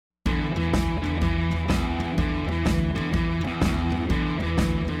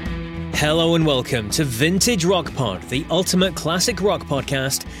Hello and welcome to Vintage Rock Pod, the ultimate classic rock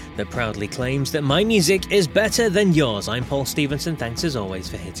podcast that proudly claims that my music is better than yours. I'm Paul Stevenson, thanks as always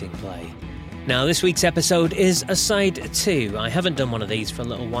for hitting play. Now, this week's episode is a side 2. I haven't done one of these for a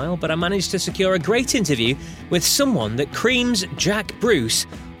little while, but I managed to secure a great interview with someone that Cream's Jack Bruce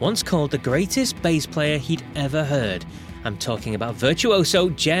once called the greatest bass player he'd ever heard. I'm talking about virtuoso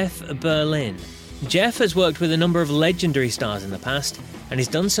Jeff Berlin. Jeff has worked with a number of legendary stars in the past, and he's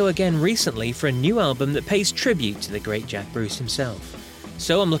done so again recently for a new album that pays tribute to the great Jack Bruce himself.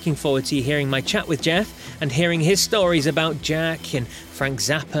 So I'm looking forward to hearing my chat with Jeff and hearing his stories about Jack and Frank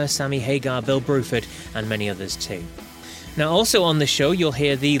Zappa, Sammy Hagar, Bill Bruford, and many others too. Now, also on the show, you'll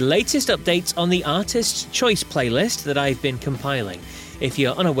hear the latest updates on the Artist's Choice playlist that I've been compiling. If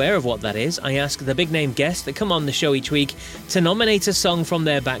you're unaware of what that is, I ask the big-name guests that come on the show each week to nominate a song from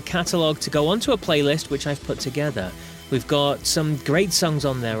their back catalogue to go onto a playlist which I've put together. We've got some great songs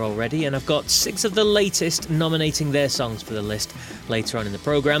on there already, and I've got 6 of the latest nominating their songs for the list later on in the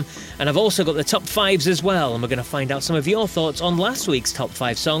programme. And I've also got the top 5s as well, and we're going to find out some of your thoughts on last week's top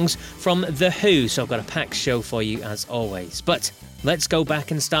 5 songs from The Who, so I've got a packed show for you as always. But let's go back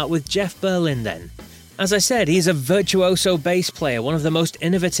and start with Jeff Berlin then. As I said, he's a virtuoso bass player, one of the most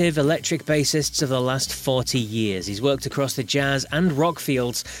innovative electric bassists of the last 40 years. He's worked across the jazz and rock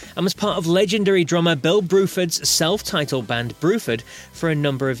fields and was part of legendary drummer Bill Bruford's self-titled band Bruford for a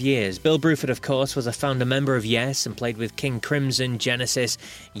number of years. Bill Bruford, of course, was a founder member of Yes and played with King Crimson, Genesis,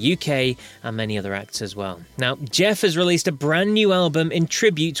 UK and many other acts as well. Now, Jeff has released a brand new album in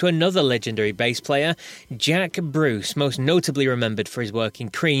tribute to another legendary bass player, Jack Bruce, most notably remembered for his work in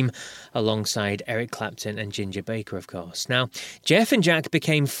Cream alongside Eric Clapton and Ginger Baker, of course. Now, Jeff and Jack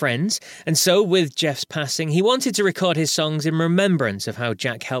became friends, and so with Jeff's passing, he wanted to record his songs in remembrance of how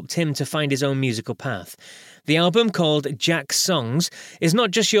Jack helped him to find his own musical path. The album, called Jack's Songs, is not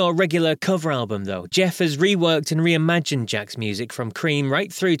just your regular cover album, though. Jeff has reworked and reimagined Jack's music from Cream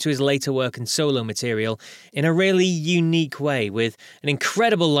right through to his later work and solo material in a really unique way, with an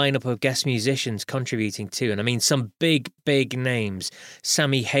incredible lineup of guest musicians contributing too. And I mean some big names.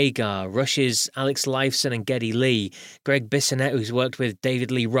 Sammy Hagar, Rush's Alex Lifeson and Geddy Lee, Greg Bissonette, who's worked with David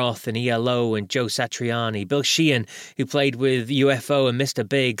Lee Roth and ELO and Joe Satriani, Bill Sheehan, who played with UFO and Mr.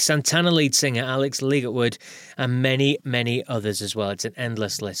 Big, Santana lead singer Alex Ligertwood, and many others as well. It's an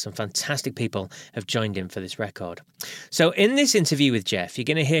endless list. Some fantastic people have joined him for this record. So in this interview with Jeff, you're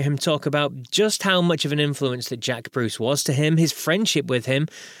going to hear him talk about just how much of an influence that Jack Bruce was to him, his friendship with him,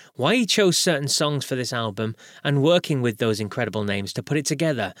 why he chose certain songs for this album, and working with those incredible names to put it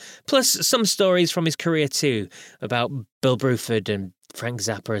together. Plus some stories from his career too, about Bill Bruford and Frank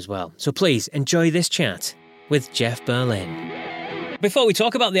Zappa as well. So please enjoy this chat with Jeff Berlin. Before we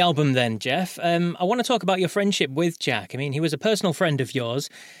talk about the album then, Jeff, I want to talk about your friendship with Jack. I mean, he was a personal friend of yours,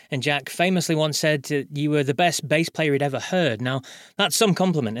 and Jack famously once said you were the best bass player he'd ever heard. Now, that's some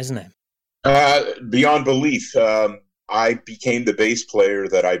compliment, isn't it? Beyond belief. I became the bass player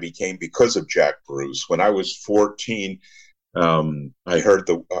that I became because of Jack Bruce. When I was 14, I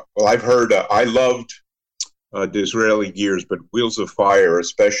loved Disraeli Gears, but Wheels of Fire,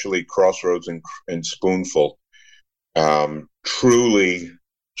 especially Crossroads and Spoonful, truly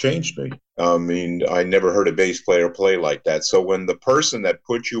changed me. I mean, I never heard a bass player play like that. So when the person that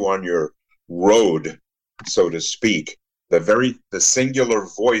put you on your road, so to speak, the singular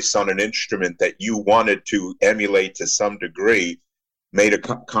voice on an instrument that you wanted to emulate to some degree, made a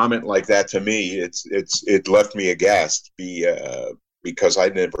comment like that to me, it left me aghast because I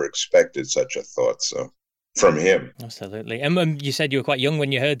never expected such a thought. So from him. Absolutely. And you said you were quite young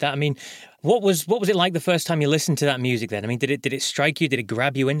when you heard that. I mean, what was it like the first time you listened to that music then? I mean, did it strike you? Did it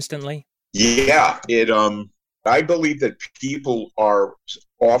grab you instantly? Yeah, I believe that people are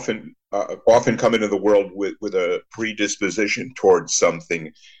often come into the world with a predisposition towards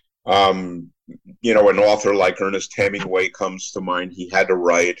something. An author like Ernest Hemingway comes to mind. He had to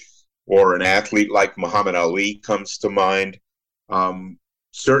write, or an athlete like Muhammad Ali comes to mind.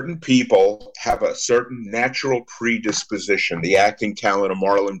 Certain people have a certain natural predisposition, the acting talent of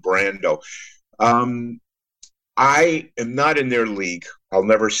Marlon Brando. I am not in their league. I'll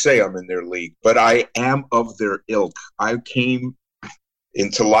never say I'm in their league, but I am of their ilk. I came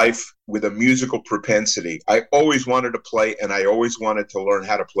into life with a musical propensity. I always wanted to play, and I always wanted to learn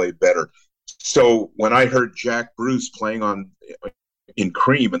how to play better. So when I heard Jack Bruce playing in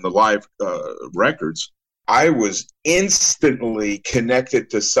Cream and the live records, I was instantly connected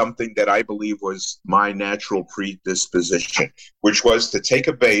to something that I believe was my natural predisposition, which was to take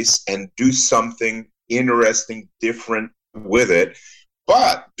a bass and do something interesting, different with it,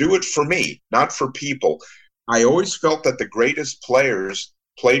 but do it for me, not for people. I always felt that the greatest players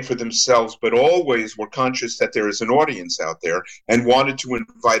played for themselves, but always were conscious that there is an audience out there and wanted to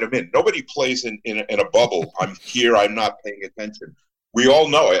invite them in. Nobody plays in a bubble. I'm here, I'm not paying attention. We all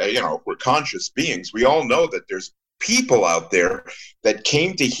know, we're conscious beings. We all know that there's people out there that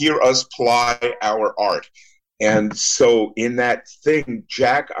came to hear us ply our art. And so in that thing,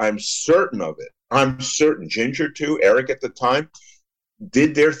 Jack, I'm certain of it. I'm certain. Ginger too, Eric at the time,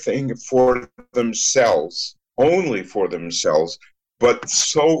 did their thing for themselves, only for themselves, but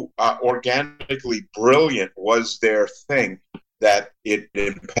so organically brilliant was their thing that it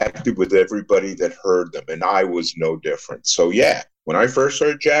impacted with everybody that heard them, and I was no different. So yeah, when I first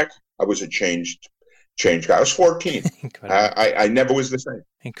heard Jack, I was a changed guy. I was 14. I never was the same.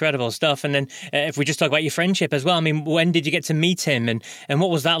 Incredible stuff. And then if we just talk about your friendship as well, I mean, when did you get to meet him, and what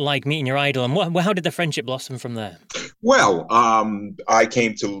was that like, meeting your idol, and how did the friendship blossom from there? Well, I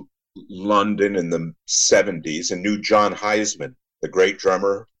came to London in the 70s and knew John Heisman, the great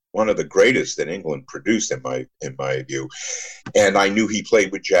drummer, one of the greatest that England produced in my view. And I knew he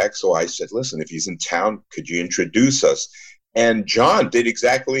played with Jack, so I said, listen, if he's in town, could you introduce us? And John did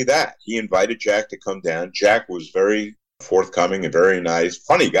exactly that. He invited Jack to come down. Jack was very forthcoming and very nice.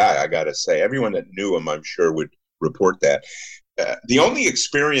 Funny guy, I got to say. Everyone that knew him, I'm sure, would report that. The only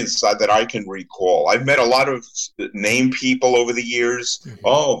experience that I can recall, I've met a lot of name people over the years. Mm-hmm.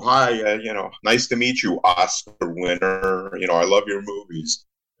 Oh, hi, nice to meet you, Oscar winner. I love your movies.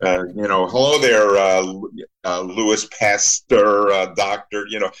 Hello there, Louis Pasteur, doctor,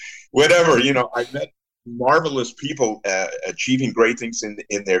 whatever. I met marvelous people achieving great things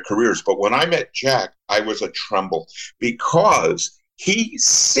in their careers. But when I met Jack, I was a tremble because he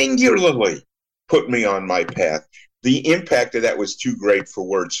singularly put me on my path. The impact of that was too great for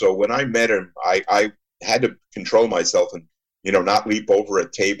words. So when I met him, I had to control myself and, not leap over a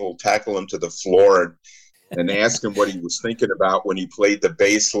table, tackle him to the floor and ask him what he was thinking about when he played the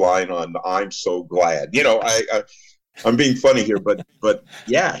bass line on I'm So Glad. I'm being funny here, but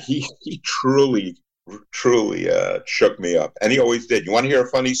yeah, he truly shook me up, and he always did. You want to hear a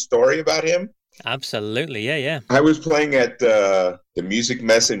funny story about him? Absolutely, yeah. I was playing at the Music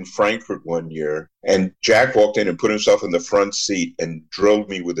Mess in Frankfurt one year, and Jack walked in and put himself in the front seat and drilled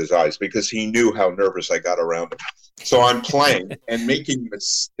me with his eyes because he knew how nervous I got around him. So I'm playing and making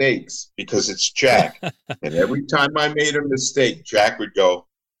mistakes because it's Jack, and every time I made a mistake, Jack would go,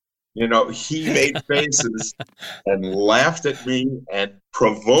 he made faces and laughed at me and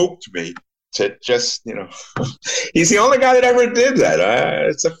provoked me to just, he's the only guy that ever did that.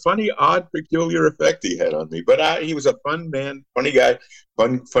 It's a funny, odd, peculiar effect he had on me. But he was a fun man, funny guy,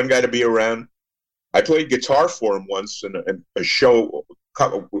 fun guy to be around. I played guitar for him once in a show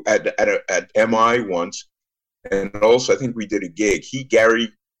at MI once. And also, I think we did a gig.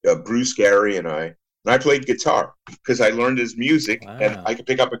 Bruce Gary, and I played guitar because I learned his music. Wow. And I could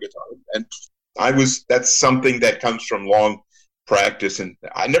pick up a guitar. And that's something that comes from long practice, and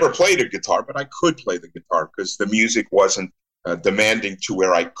I never played a guitar, but I could play the guitar because the music wasn't demanding to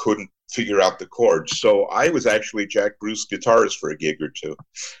where I couldn't figure out the chords. So I was actually Jack Bruce guitarist for a gig or two.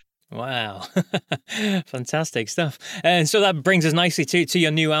 Wow. Fantastic stuff. And so that brings us nicely to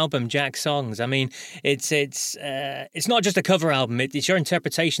your new album, Jack Songs. I mean, it's not just a cover album. It's your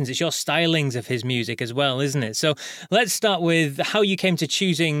interpretations, it's your stylings of his music as well, isn't it? So let's start with how you came to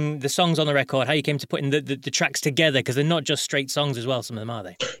choosing the songs on the record, how you came to putting the tracks together, because they're not just straight songs as well, some of them, are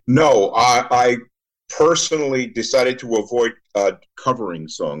they? No, I personally decided to avoid covering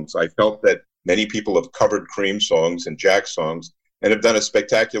songs. I felt that many people have covered Cream songs and Jack songs and have done a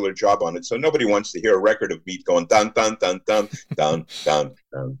spectacular job on it. So nobody wants to hear a record of me going dun dun dun dun dun dun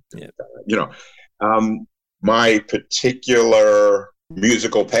dun. Yeah. My particular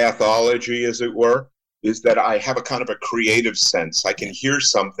musical pathology, as it were, is that I have a kind of a creative sense. I can hear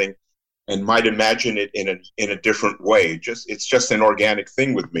something and might imagine it in a different way. It's just an organic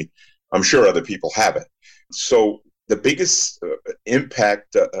thing with me. I'm sure other people have it. So the biggest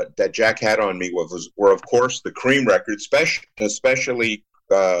impact that Jack had on me were, of course, the Cream records, especially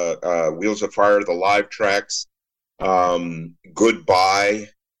Wheels of Fire, the live tracks, Goodbye,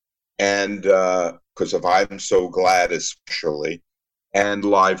 and because of I'm So Glad, especially, and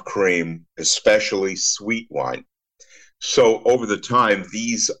Live Cream, especially Sweet Wine. So over the time,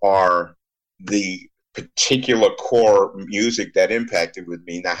 these are the particular core music that impacted with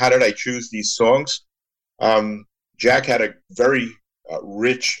me. Now, how did I choose these songs? Jack had a very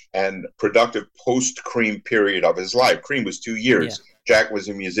rich and productive post-Cream period of his life. Cream was 2 years. Yeah. Jack was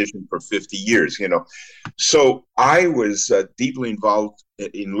a musician for 50 years, So I was deeply involved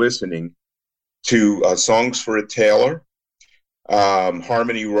in listening to Songs for a Tailor,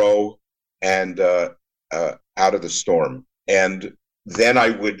 Harmony Row, and Out of the Storm. And then I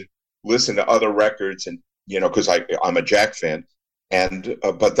would listen to other records, and because I'm a Jack fan, and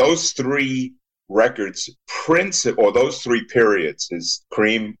but those three records, or those three periods, is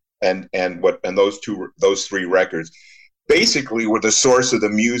Cream and those three records, basically were the source of the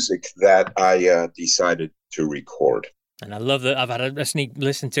music that I decided to record. And I love that. I've had a sneak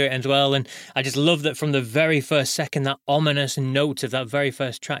listen to it as well. And I just love that from the very first second, that ominous note of that very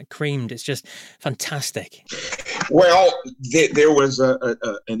first track, Creamed, it's just fantastic. Well, there was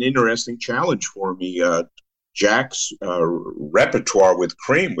an interesting challenge for me. Jack's repertoire with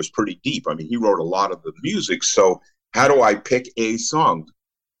Cream was pretty deep. I mean, he wrote a lot of the music. So how do I pick a song?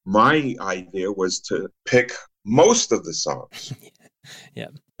 My idea was to pick most of the songs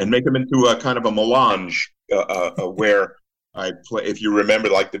and make them into a kind of a melange where I play. If you remember,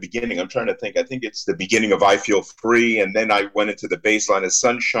 like the beginning, I'm trying to think. I think it's the beginning of "I Feel Free," and then I went into the bass line of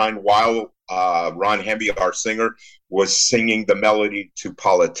 "Sunshine" while Ron Hemby, our singer, was singing the melody to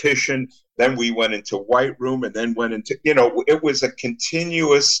 "Politician." Then we went into "White Room," and then went into it was a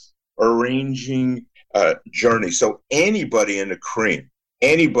continuous arranging journey. So anybody into Cream,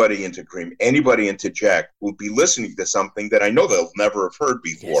 anybody into Jack will be listening to something that I know they'll never have heard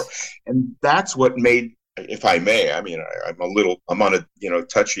before. Yes. And that's what made, if I may, I mean, I'm on a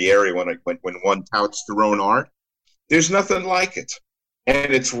touchy area when one touts their own art. There's nothing like it.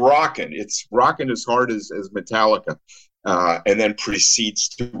 And it's rocking. It's rocking as hard as Metallica, and then proceeds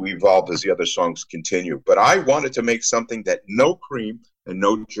to evolve as the other songs continue. But I wanted to make something that no Cream and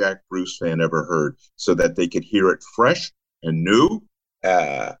no Jack Bruce fan ever heard, so that they could hear it fresh and new,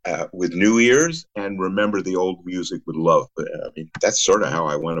 with new ears, and remember the old music with love. But I mean, that's sort of how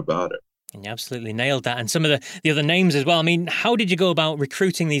I went about it. And you absolutely nailed that. And some of the other names as well. I mean, how did you go about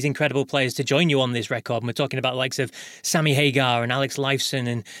recruiting these incredible players to join you on this record? And we're talking about the likes of Sammy Hagar and Alex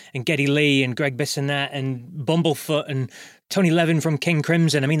Lifeson and Geddy Lee and Greg Bissonette and Bumblefoot and Tony Levin from King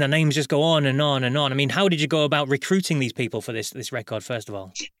Crimson. I mean, the names just go on and on and on. I mean, how did you go about recruiting these people for this record, first of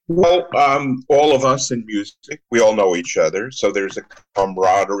all? Well, all of us in music, we all know each other. So there's a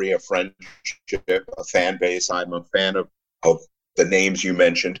camaraderie, a friendship, a fan base. I'm a fan of the names you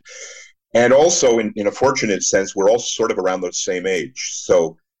mentioned. And also, in a fortunate sense, we're all sort of around the same age.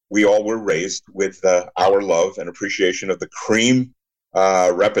 So we all were raised with our love and appreciation of the Cream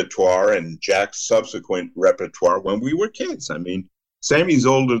repertoire and Jack's subsequent repertoire when we were kids. I mean, Sammy's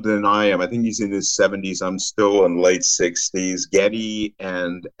older than I am. I think he's in his 70s. I'm still in late 60s. Geddy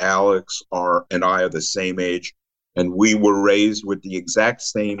and Alex and I are the same age. And we were raised with the exact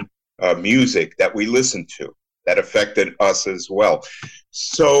same music that we listened to. That affected us as well.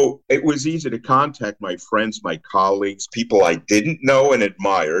 So it was easy to contact my friends, my colleagues, people I didn't know and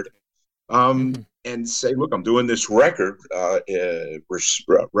admired, and say, look, I'm doing this record.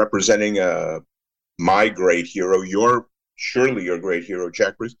 We're representing my great hero, surely your great hero,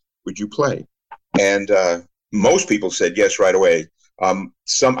 Jack Bruce. Would you play? And most people said yes right away.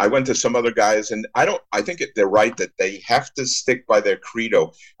 I went to some other guys, and I think they're right that they have to stick by their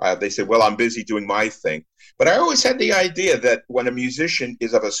credo. They said, well, I'm busy doing my thing. But I always had the idea that when a musician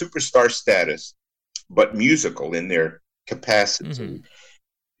is of a superstar status, but musical in their capacity,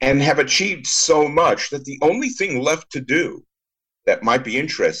 and have achieved so much, that the only thing left to do that might be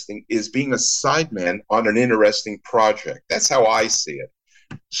interesting is being a sideman on an interesting project. That's how I see it.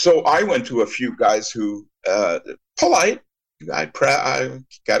 So I went to a few guys who, polite, I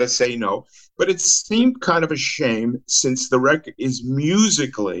gotta say no, but it seemed kind of a shame, since the record is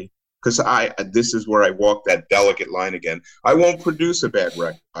musically, because this is where I walk that delicate line again. I won't produce a bad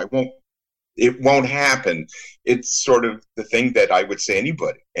record. It won't happen. It's sort of the thing that I would say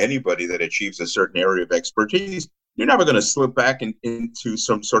anybody that achieves a certain area of expertise, you're never going to slip back into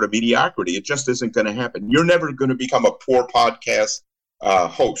some sort of mediocrity. It just isn't going to happen. You're never going to become a poor podcast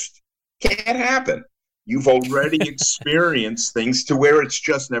host. Can't happen. You've already experienced things to where it's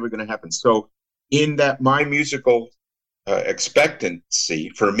just never going to happen. So in that, my musical expectancy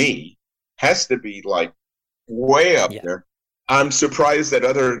for me has to be like way up there. I'm surprised that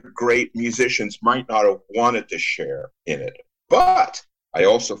other great musicians might not have wanted to share in it. But I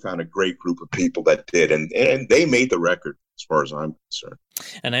also found a great group of people that did, and they made the record as far as I'm concerned.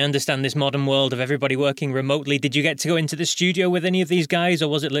 And I understand this modern world of everybody working remotely. Did you get to go into the studio with any of these guys, or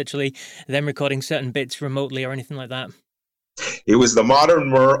was it literally them recording certain bits remotely or anything like that? It was the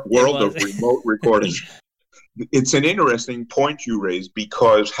modern world of remote recording. It's an interesting point you raised,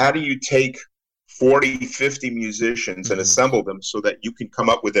 because how do you take 40, 50 musicians and assemble them so that you can come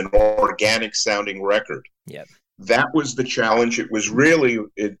up with an organic sounding record? Yep. That was the challenge. It was really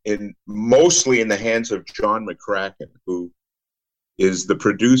mostly in the hands of John McCracken, who is the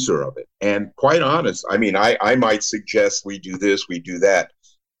producer of it. And quite honest, I mean, I might suggest we do this, we do that.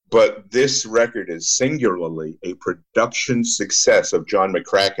 But this record is singularly a production success of John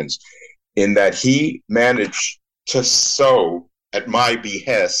McCracken's, in that he managed to sew at my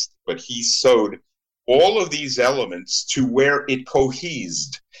behest, but he sewed all of these elements to where it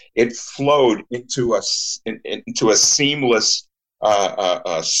cohesed. It flowed into a seamless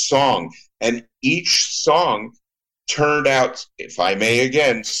song, and each song turned out, if I may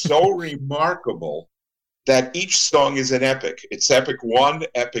again, so remarkable that each song is an epic. It's epic 1,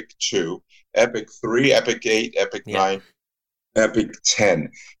 epic 2, epic 3, epic 8, epic 9, epic 10.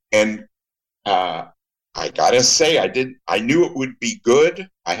 And I gotta say, I knew it would be good.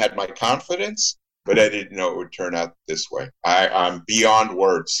 I had my confidence, but I didn't know it would turn out this way. I'm beyond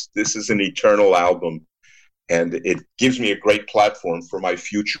words. This is an eternal album, and it gives me a great platform for my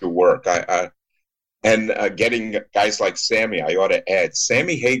future work. Getting guys like Sammy, I ought to add.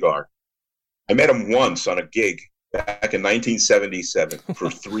 Sammy Hagar, I met him once on a gig back in 1977 for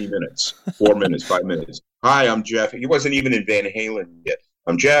 3 minutes, 4 minutes, 5 minutes. Hi, I'm Jeff. He wasn't even in Van Halen yet.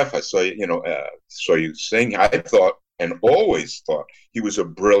 I'm Jeff. I saw you sing. I thought, and always thought, he was a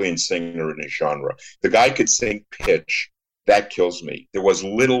brilliant singer in his genre. The guy could sing pitch. That kills me. There was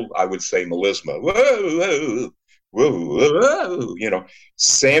little, I would say, melisma. Whoa, whoa, whoa, whoa.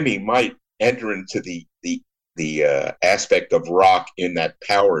 Sammy might enter into the aspect of rock in that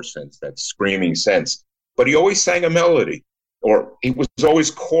power sense, that screaming sense, but he always sang a melody, or he was always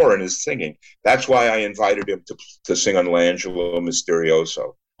core in his singing. That's why I invited him to sing on L'Angelo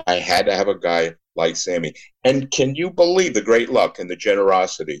Misterioso. I had to have a guy like Sammy. And can you believe the great luck and the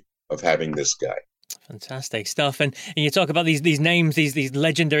generosity of having this guy? Fantastic stuff. And you talk about these names, these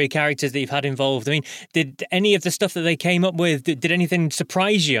legendary characters that you've had involved. I mean, did any of the stuff that they came up with, did anything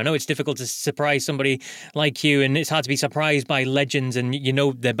surprise you? I know it's difficult to surprise somebody like you, and it's hard to be surprised by legends, and you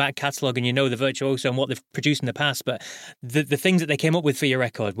know their back catalogue, and you know the virtuoso and what they've produced in the past. But the things that they came up with for your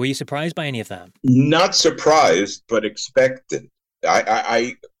record, were you surprised by any of that? Not surprised, but expected.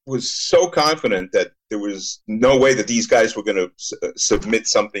 I was so confident that there was no way that these guys were going to submit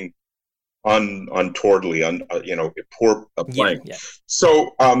something untowardly, poor playing. Yeah.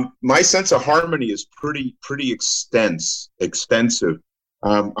 So my sense of harmony is pretty extensive.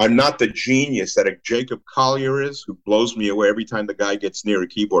 I'm not the genius that a Jacob Collier is, who blows me away every time the guy gets near a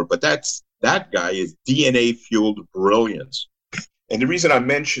keyboard. But that guy is DNA fueled brilliance. And the reason I'm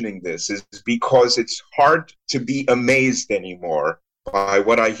mentioning this is because it's hard to be amazed anymore by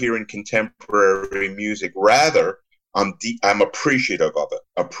what I hear in contemporary music. Rather, I'm appreciative of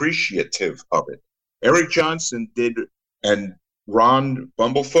it. Eric Johnson did, and Ron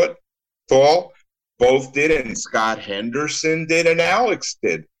Bumblefoot Thal both did, and Scott Henderson did, and Alex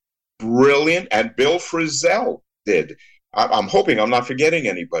did. Brilliant. And Bill Frisell did. I'm hoping I'm not forgetting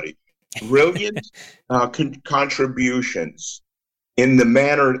anybody. Brilliant contributions in the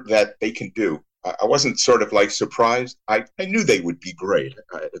manner that they can do. I wasn't sort of like surprised. I knew they would be great,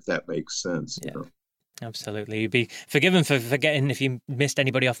 if that makes sense. Yeah. Absolutely. You'd be forgiven for forgetting if you missed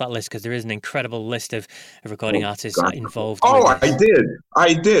anybody off that list, because there is an incredible list of recording artists involved.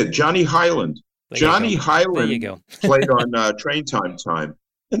 I did. Johnny Hyland. Johnny Hyland played on Train Time.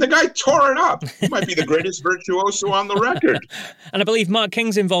 And the guy tore it up. He might be the greatest virtuoso on the record. And I believe Mark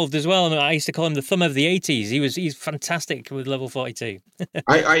King's involved as well. I used to call him the thumb of the 80s. He's fantastic with Level 42.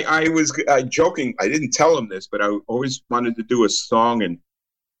 I was joking. I didn't tell him this, but I always wanted to do a song and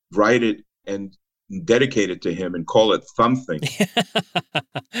write it and dedicate it to him and call it Something.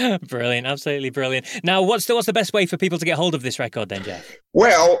 Brilliant, absolutely brilliant. Now, what's the best way for people to get hold of this record then, Jeff?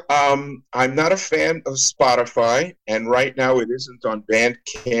 Well, I'm not a fan of Spotify, and right now it isn't on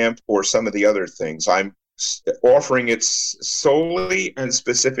Bandcamp or some of the other things. I'm offering it solely and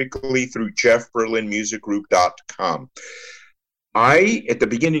specifically through jeffberlinmusicgroup.com. I, at the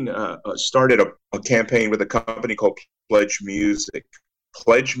beginning, started a campaign with a company called Pledge Music.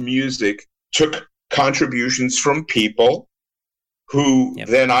 Pledge Music took contributions from people who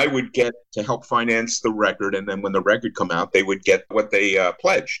then I would get to help finance the record, and then when the record come out, they would get what they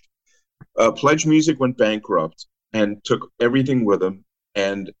pledged. Pledge Music went bankrupt and took everything with them,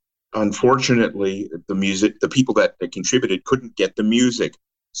 and unfortunately, the people that contributed couldn't get the music.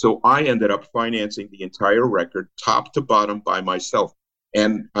 So I ended up financing the entire record, top to bottom, by myself.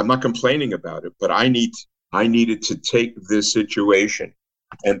 And I'm not complaining about it, but I needed to take this situation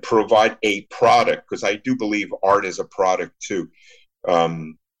and provide a product, because I do believe art is a product too,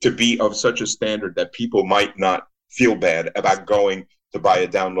 to be of such a standard that people might not feel bad about going to buy a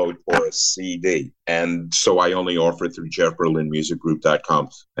download or a CD. And so I only offer it through jeffberlinmusicgroup.com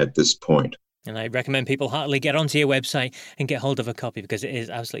at this point. And I recommend people heartily get onto your website and get hold of a copy because it is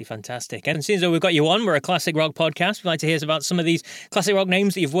absolutely fantastic. And since we've got you on, we're a classic rock podcast. We'd like to hear about some of these classic rock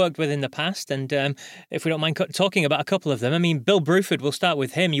names that you've worked with in the past. And if we don't mind talking about a couple of them, I mean, Bill Bruford, we'll start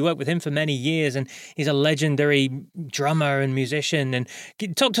with him. You worked with him for many years and he's a legendary drummer and musician. And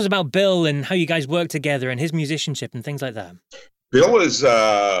talk to us about Bill and how you guys work together and his musicianship and things like that. Bill is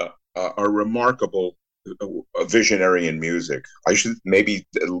a remarkable visionary in music. I should maybe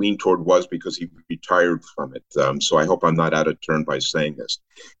lean toward was because he retired from it. So I hope I'm not out of turn by saying this.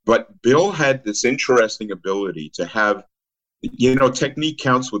 But Bill had this interesting ability to have, technique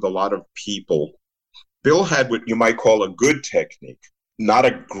counts with a lot of people. Bill had what you might call a good technique, not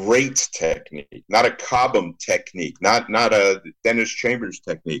a great technique, not a Cobham technique, not a Dennis Chambers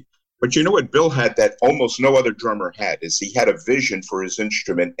technique. But you know what Bill had that almost no other drummer had is he had a vision for his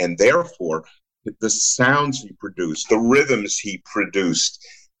instrument, and therefore the sounds he produced, the rhythms he produced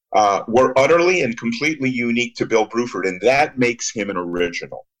were utterly and completely unique to Bill Bruford, and that makes him an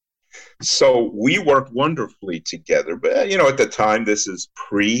original. So we worked wonderfully together. But, at the time, this is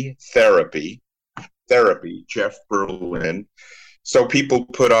pre-therapy, Jeff Berlin. So people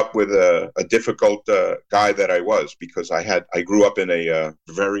put up with a difficult guy that I was because I grew up in a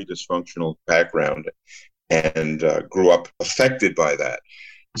very dysfunctional background and grew up affected by that.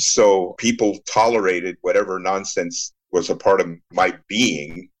 So people tolerated whatever nonsense was a part of my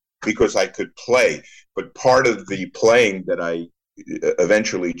being because I could play. But part of the playing that I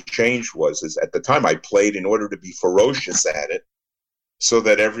eventually changed is at the time I played in order to be ferocious at it so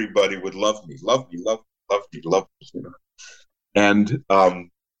that everybody would love me. And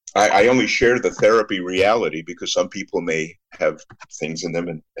I only share the therapy reality because some people may have things in them.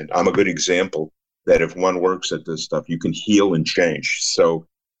 And I'm a good example that if one works at this stuff, you can heal and change. So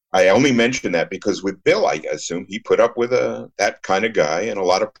I only mention that because with Bill, I assume he put up with that kind of guy, and a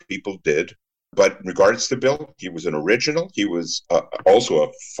lot of people did. But in regards to Bill, he was an original. He was also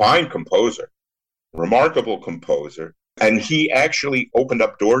a fine composer, remarkable composer. And he actually opened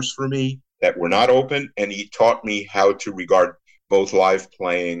up doors for me that were not open, and he taught me how to regard both live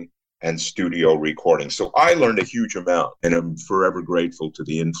playing and studio recording. So I learned a huge amount, and I'm forever grateful to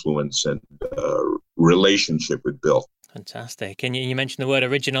the influence and relationship with Bill. Fantastic. And you mentioned the word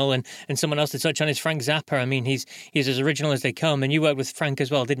original, and someone else to touch on is Frank Zappa. I mean, he's as original as they come, and you worked with Frank as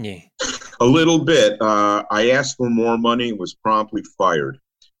well, didn't you? A little bit. I asked for more money and was promptly fired.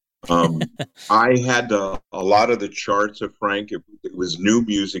 I had a lot of the charts of Frank. It was new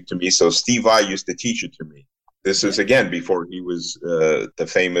music to me, so Steve Vai used to teach it to me. This is, again, before he was the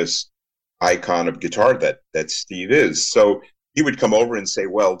famous icon of guitar that Steve is. So he would come over and say,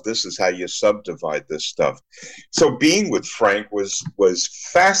 well, this is how you subdivide this stuff. So being with Frank was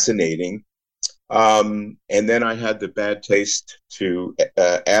fascinating. And then I had the bad taste to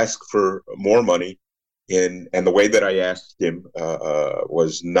ask for more money. And the way that I asked him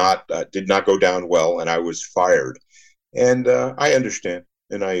did not go down well, and I was fired. And I understand,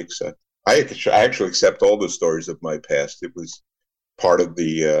 and I accept. I actually accept all the stories of my past. It was part of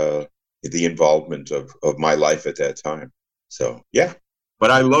the involvement of my life at that time. So, yeah.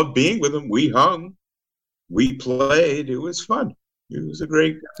 But I loved being with him. We hung. We played. It was fun. It was a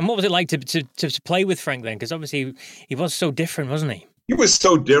great guy. And what was it like to play with Frank then? Because obviously he was so different, wasn't he? He was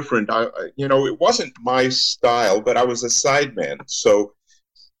so different. It wasn't my style, but I was a sideman. So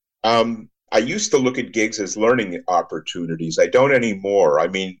I used to look at gigs as learning opportunities. I don't anymore. I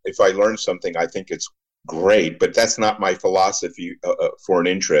mean, if I learn something, I think it's great, but that's not my philosophy for an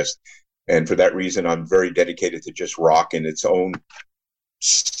interest. And for that reason, I'm very dedicated to just rock in its own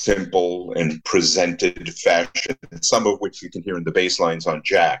simple and presented fashion, some of which you can hear in the bass lines on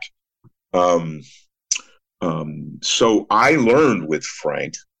Jack. So I learned with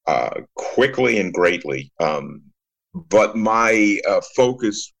Frank quickly and greatly, but my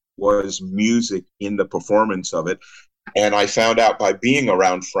focus was music in the performance of it. And I found out by being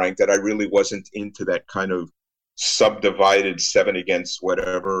around Frank that I really wasn't into that kind of subdivided 7 against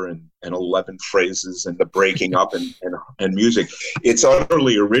whatever and 11 phrases and the breaking up and music. It's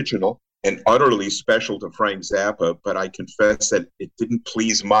utterly original and utterly special to Frank Zappa, but I confess that it didn't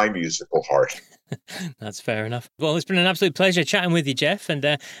please my musical heart. That's fair enough. Well, it's been an absolute pleasure chatting with you, Jeff.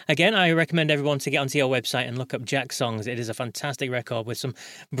 And again, I recommend everyone to get onto your website and look up Jack Songs. It is a fantastic record with some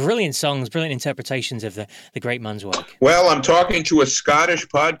brilliant songs, brilliant interpretations of the great man's work. Well, I'm talking to a Scottish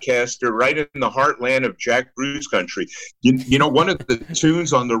podcaster right in the heartland of Jack Bruce country. You know, one of the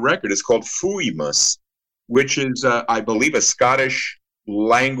tunes on the record is called Fuimus, which is, I believe, a Scottish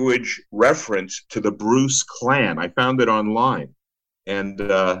language reference to the Bruce clan. I found it online. And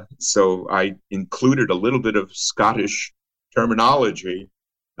so I included a little bit of Scottish terminology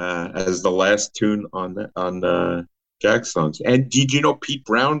as the last tune on Jack's songs. And did you know Pete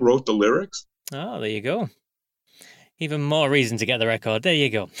Brown wrote the lyrics? Oh, there you go. Even more reason to get the record. There you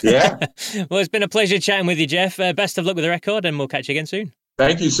go. Yeah. Well, it's been a pleasure chatting with you, Jeff. Best of luck with the record, and we'll catch you again soon.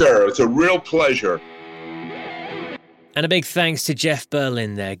 Thank you, sir. It's a real pleasure. And a big thanks to Jeff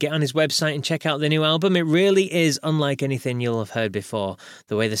Berlin there. Get on his website and check out the new album. It really is unlike anything you'll have heard before.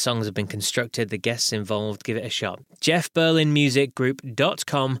 The way the songs have been constructed, the guests involved, give it a shot.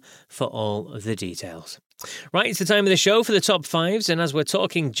 jeffberlinmusicgroup.com for all of the details. Right, it's the time of the show for the top fives, and as we're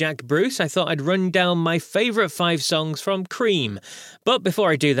talking Jack Bruce, I thought I'd run down my favourite 5 songs from Cream. But before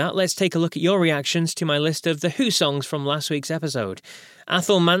I do that, let's take a look at your reactions to my list of The Who songs from last week's episode.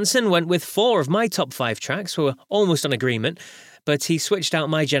 Athol Manson went with 4 of my top 5 tracks, we were almost on agreement, but he switched out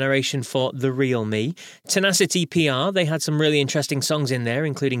My Generation for The Real Me. Tenacity PR, they had some really interesting songs in there,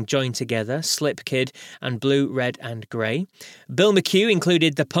 including Join Together, Slip Kid, and Blue, Red and Grey. Bill McHugh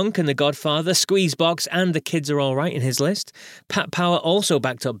included The Punk and The Godfather, Squeezebox and The Kids Are Alright in his list. Pat Power also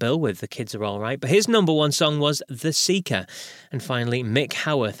backed up Bill with The Kids Are Alright, but his number 1 song was The Seeker. And finally, Mick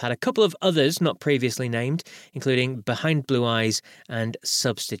Howarth had a couple of others not previously named, including Behind Blue Eyes and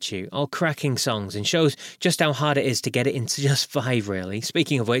Substitute. All cracking songs, and shows just how hard it is to get it into just 5, really.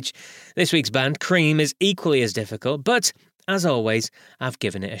 Speaking of which, this week's band, Cream, is equally as difficult, but as always, I've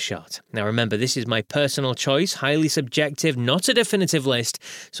given it a shot. Now remember, this is my personal choice, highly subjective, not a definitive list,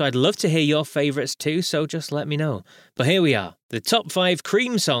 so I'd love to hear your favourites too, so just let me know. But here we are, the top 5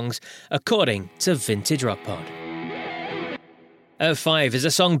 Cream songs according to Vintage Rock Pod. At 5 is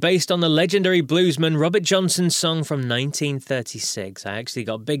a song based on the legendary bluesman Robert Johnson's song from 1936. I actually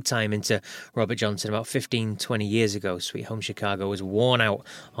got big time into Robert Johnson about 15-20 years ago. Sweet Home Chicago was worn out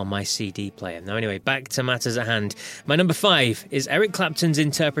on my CD player. Now anyway, back to matters at hand. My number 5 is Eric Clapton's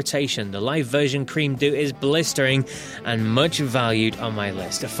interpretation. The live version Cream do is blistering and much valued on my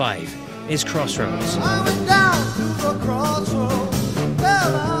list. At 5 is Crossroads. I went down to the crossroads, fell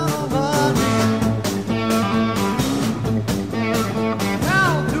down on my knees.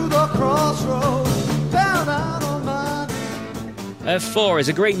 At 4 is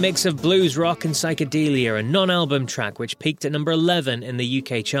a great mix of blues rock and psychedelia, a non-album track which peaked at number 11 in the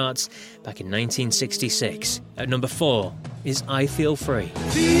UK charts back in 1966. At number 4 is I Feel Free.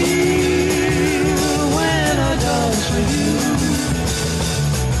 Feel when I dance with you.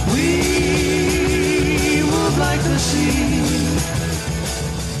 We move like the sea.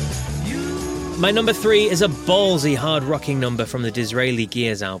 My number 3 is a ballsy hard-rocking number from the Disraeli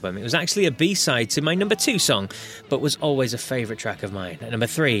Gears album. It was actually a B-side to my number 2 song, but was always a favourite track of mine. At number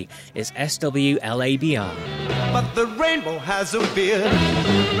 3 is SWLABR. But the rainbow has a beard.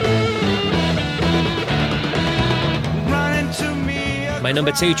 Run into me. My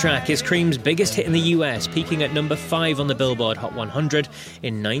number 2 track is Cream's biggest hit in the US, peaking at number 5 on the Billboard Hot 100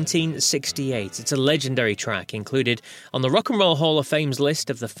 in 1968. It's a legendary track included on the Rock and Roll Hall of Fame's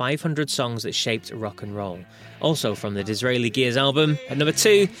list of the 500 songs that shaped rock and roll. Also from the Disraeli Gears album, at number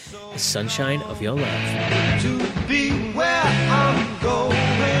 2 is Sunshine of Your Love. To be where I'm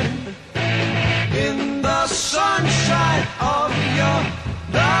going in the sunshine of your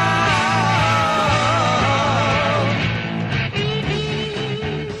love.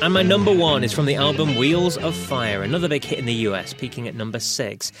 And my number 1 is from the album Wheels of Fire, another big hit in the US, peaking at number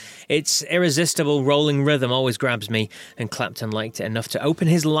 6. Its irresistible rolling rhythm always grabs me, and Clapton liked it enough to open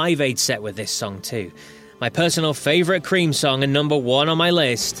his Live Aid set with this song too. My personal favourite Cream song and number 1 on my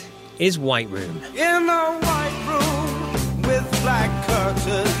list is White Room. In a white room with black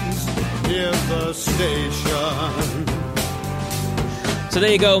curtains near the station. So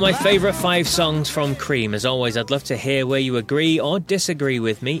there you go, my favourite 5 songs from Cream. As always, I'd love to hear where you agree or disagree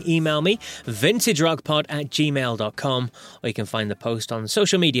with me. Email me, vintagerockpod@gmail.com, or you can find the post on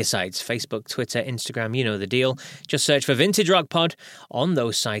social media sites, Facebook, Twitter, Instagram, you know the deal. Just search for Vintage Rock Pod on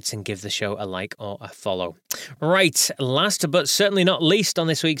those sites and give the show a like or a follow. Right, last but certainly not least on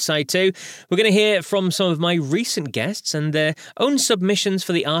this week's Side 2, we're going to hear from some of my recent guests and their own submissions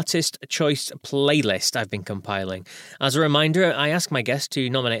for the Artist Choice playlist I've been compiling. As a reminder, I ask my guests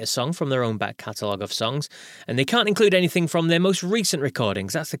to nominate a song from their own back catalogue of songs, and they can't include anything from their most recent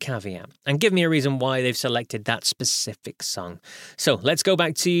recordings, that's the caveat, and give me a reason why they've selected that specific song. So let's go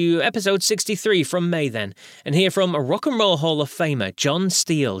back to episode 63 from May then, and hear from a Rock and Roll Hall of Famer, John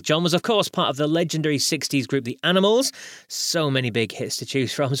Steele. John was of course part of the legendary 60s group The Animals, so many big hits to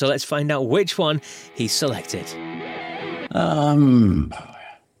choose from, so let's find out which one he selected. I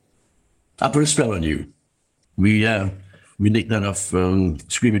put a spell on you. We nicked that off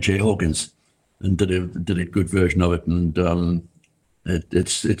Screamer Jay Hawkins and did a good version of it, and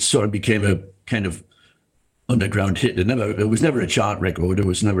it sort of became a kind of underground hit. It was never a chart record. It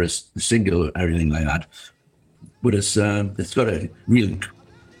was never a single or anything like that. But it's got a real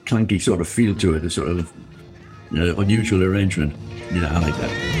clunky sort of feel to it, a sort of unusual arrangement. I like that.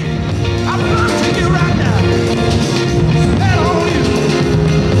 I'm gonna take you right now. Hell on you.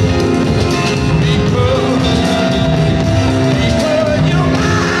 Because you're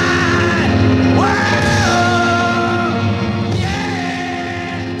mine. Wow.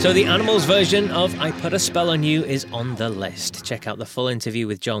 Yeah. So the Animals version of I Put a Spell on You is on the list. Check out the full interview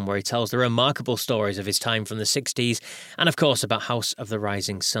with John where he tells the remarkable stories of his time from the 60s and of course about House of the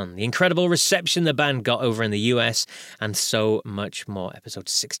Rising Sun, the incredible reception the band got over in the US and so much more. Episode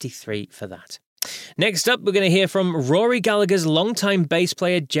 63 for that. Next up, we're going to hear from Rory Gallagher's longtime bass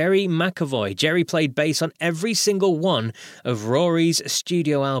player Jerry McAvoy. Jerry played bass on every single one of Rory's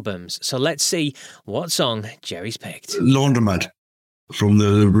studio albums. So let's see what song Jerry's picked. Laundromat from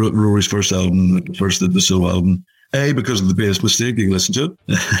the Rory's first album, the solo album. Because of the bass mistake, you can listen to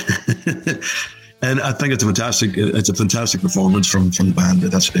it. And I think it's a fantastic performance from the band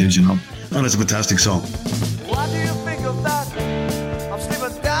at that stage, and it's a fantastic song. What do you think of that? I'm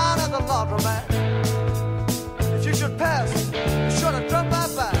sleeping down at the laundromat. If you should pass, be sure to drop my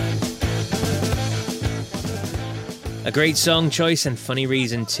back. A great song choice and funny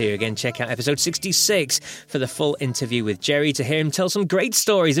reason too. Again, check out episode 66 for the full interview with Jerry to hear him tell some great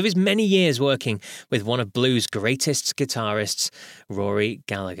stories of his many years working with one of blues' greatest guitarists, Rory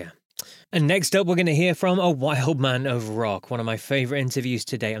Gallagher. And next up, we're going to hear from a wild man of rock, one of my favourite interviews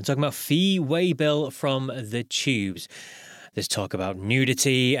today. I'm talking about Fee Waybill from The Tubes. There's talk about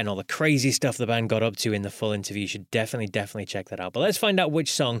nudity and all the crazy stuff the band got up to in the full interview. You should definitely check that out. But let's find out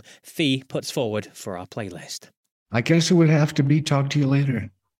which song Fee puts forward for our playlist. I guess it would have to be Talk to You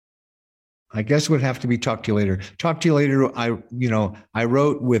Later. Talk to You Later, I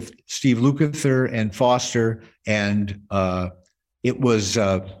wrote with Steve Lukather and Foster, and it was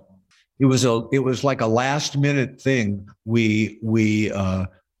like a last minute thing. We were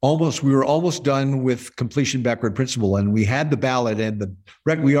almost done with Completion Backward Principle, and we had the ballad, and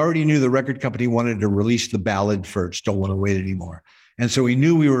we already knew the record company wanted to release the ballad first. Don't Want to Wait Anymore, and so we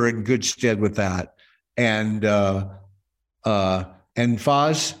knew we were in good stead with that. And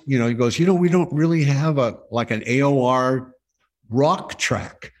Foz, he goes, we don't really have an AOR rock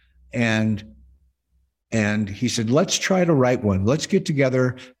track. And he said, let's try to write one. Let's get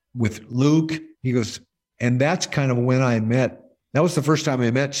together with Luke. He goes, and that's kind of when that was the first time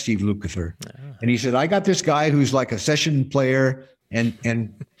I met Steve Lukather. And he said, I got this guy who's like a session player and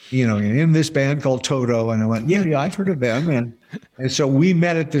in this band called Toto. And I went, yeah, I've heard of them. And so we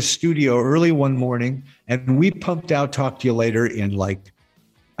met at the studio early one morning, and we pumped out Talk to You Later in like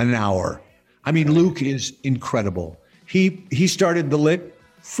an hour. I mean, Luke is incredible. He started the lick.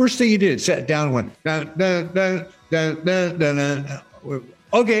 First thing he did, sat down and went, da, da, da, da, da, da, da.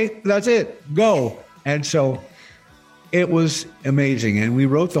 Okay, that's it, go. And so it was amazing. And we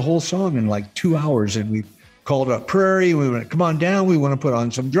wrote the whole song in like 2 hours, and we called up Prairie. We went, come on down. We want to put on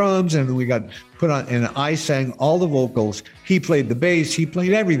some drums. And we got put on, and I sang all the vocals. He played the bass. He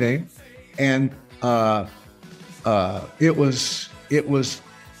played everything. And it was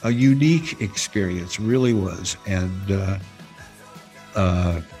a unique experience, really was. And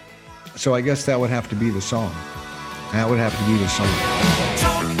so I guess that would have to be the song. Talk to you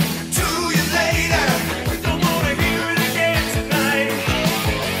later. We don't want to hear it again tonight.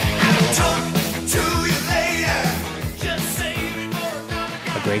 I'll talk to you later. Just save it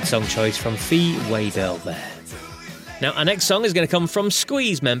for A great song choice from Fee Waybill there. Now, our next song is going to come from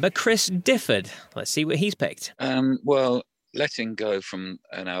Squeeze member Chris Difford. Let's see what he's picked. Well, Letting Go from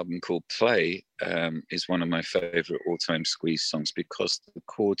an album called Play is one of my favourite all-time Squeeze songs because the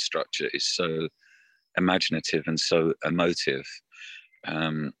chord structure is so imaginative and so emotive.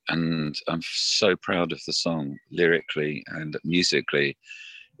 And I'm so proud of the song lyrically and musically.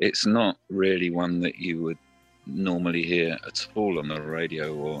 It's not really one that you would normally hear at all on the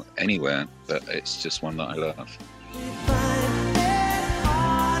radio or anywhere, but it's just one that I love.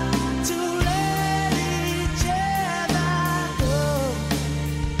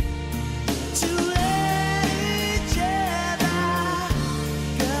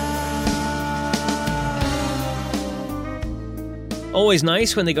 Always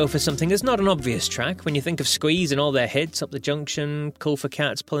nice when they go for something that's not an obvious track. When you think of Squeeze and all their hits, Up the Junction, Cool for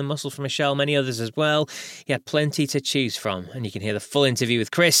Cats, Pulling Muscle from a Shell, many others as well, he had plenty to choose from. And you can hear the full interview with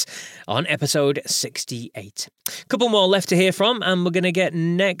Chris on episode 68. Couple more left to hear from, and we're going to get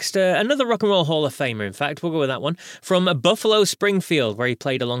next another Rock and Roll Hall of Famer. In fact, we'll go with that one from Buffalo Springfield, where he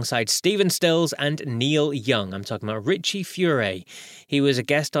played alongside Stephen Stills and Neil Young. I'm talking about Richie Furay. He was a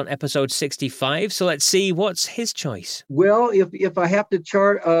guest on episode 65, so let's see what's his choice. Well, if I have to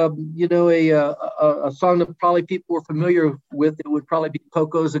chart, a song that probably people were familiar with, it would probably be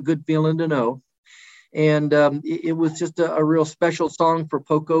Poco's "A Good Feeling to Know." And it was just a real special song for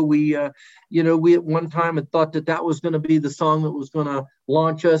Poco. We at one time had thought that was going to be the song that was going to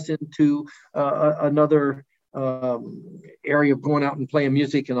launch us into another area of going out and playing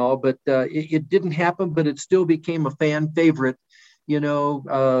music and all. But it didn't happen, but it still became a fan favorite.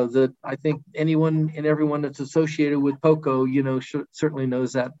 That I think anyone and everyone that's associated with Poco, certainly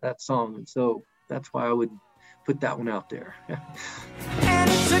knows that song. And so that's why I would put that one out there. And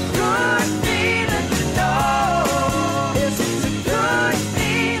it's a good feeling to know. It's a good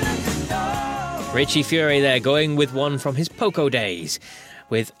feeling to know. Richie Furay there, going with one from his Poco days,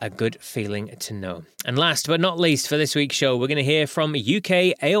 with A Good Feeling to Know. And last but not least for this week's show, we're going to hear from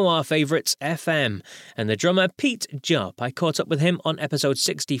UK AOR favourites FM and the drummer Pete Jupp. I caught up with him on episode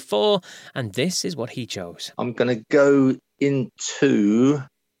 64, and this is what he chose. I'm going to go into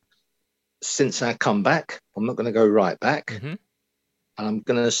Since Our Comeback. I'm not going to go right back. Mm-hmm. And I'm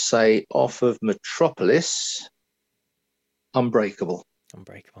going to say off of Metropolis, Unbreakable.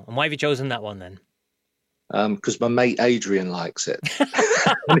 Unbreakable. And why have you chosen that one then? Because my mate Adrian likes it.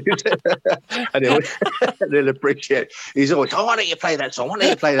 and he'll appreciate it. He's always, why don't you play that song? Why don't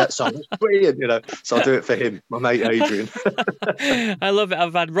you play that song? It's brilliant, So I'll do it for him, my mate Adrian. I love it.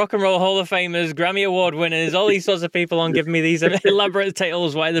 I've had Rock and Roll Hall of Famers, Grammy Award winners, all these sorts of people on giving me these elaborate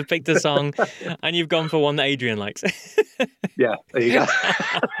tales why they've picked a song, and you've gone for one that Adrian likes. Yeah, there you go.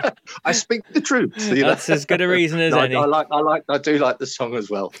 I speak the truth. That's as good a reason as any. I do like the song as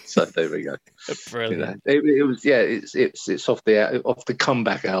well. So there we go. Brilliant. It was it's off the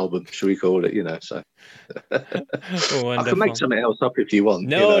comeback album, should we call it? So I can make something else up if you want.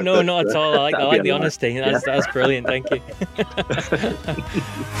 No, not at all. I like the honesty. That's brilliant. Thank you. Stronger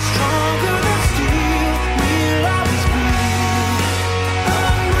than steel, we'll always be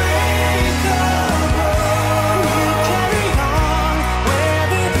unbreakable. We'll carry on,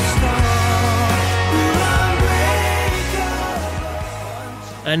 weather the storm. We're unbreakable.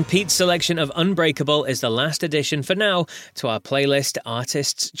 And Pete's selection of Unbreakable is the last addition for now to our playlist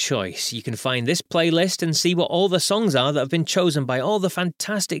Artist's Choice. You can find this playlist and see what all the songs are that have been chosen by all the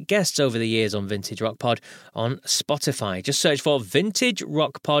fantastic guests over the years on Vintage Rock Pod on Spotify. Just search for Vintage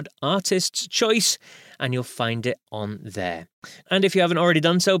Rock Pod Artist's Choice and you'll find it on there. And if you haven't already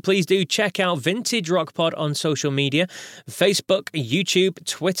done so, please do check out Vintage Rock Pod on social media, Facebook, YouTube,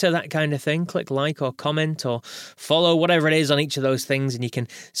 Twitter, that kind of thing. Click like or comment or follow, whatever it is on each of those things, and you can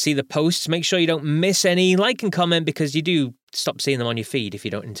see the posts. Make sure you don't miss any. Like and comment, because you do stop seeing them on your feed if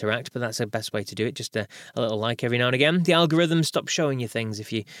you don't interact, but that's the best way to do it. Just a little like every now and again. The algorithm stops showing you things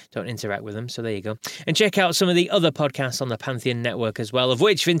if you don't interact with them, so there you go. And check out some of the other podcasts on the Pantheon Network as well, of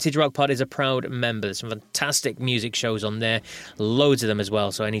which Vintage Rock Pod is a proud member. There's some fantastic music shows on there, loads of them as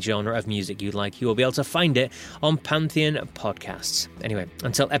well, so any genre of music you like, you will be able to find it on Pantheon Podcasts. Anyway,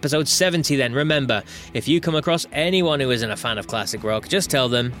 until episode 70 then, remember, if you come across anyone who isn't a fan of classic rock, just tell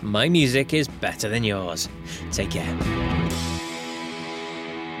them my music is better than yours. Take care.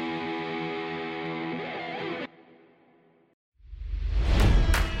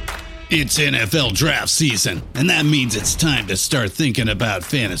 It's NFL draft season, and that means it's time to start thinking about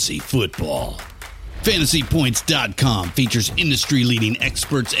fantasy football. FantasyPoints.com features industry-leading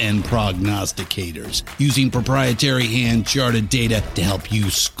experts and prognosticators using proprietary hand-charted data to help you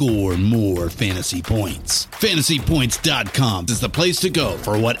score more fantasy points. FantasyPoints.com is the place to go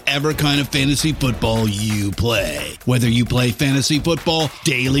for whatever kind of fantasy football you play. Whether you play fantasy football,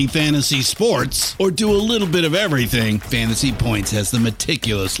 daily fantasy sports, or do a little bit of everything, Fantasy Points has the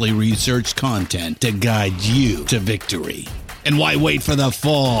meticulously researched content to guide you to victory. And why wait for the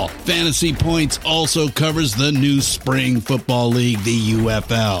fall? Fantasy Points also covers the new spring football league, the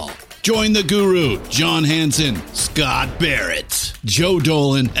UFL. Join the guru, John Hansen, Scott Barrett, Joe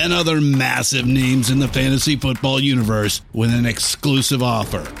Dolan, and other massive names in the fantasy football universe with an exclusive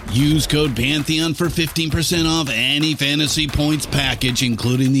offer. Use code Pantheon for 15% off any Fantasy Points package,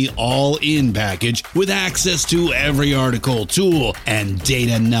 including the all-in package, with access to every article, tool, and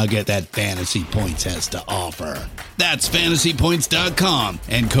data nugget that Fantasy Points has to offer. That's FantasyPoints.com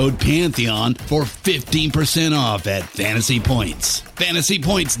and code Pantheon for 15% off at Fantasy Points.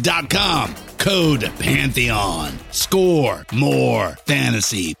 FantasyPoints.com. Code Pantheon. Score more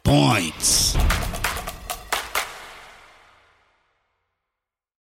fantasy points.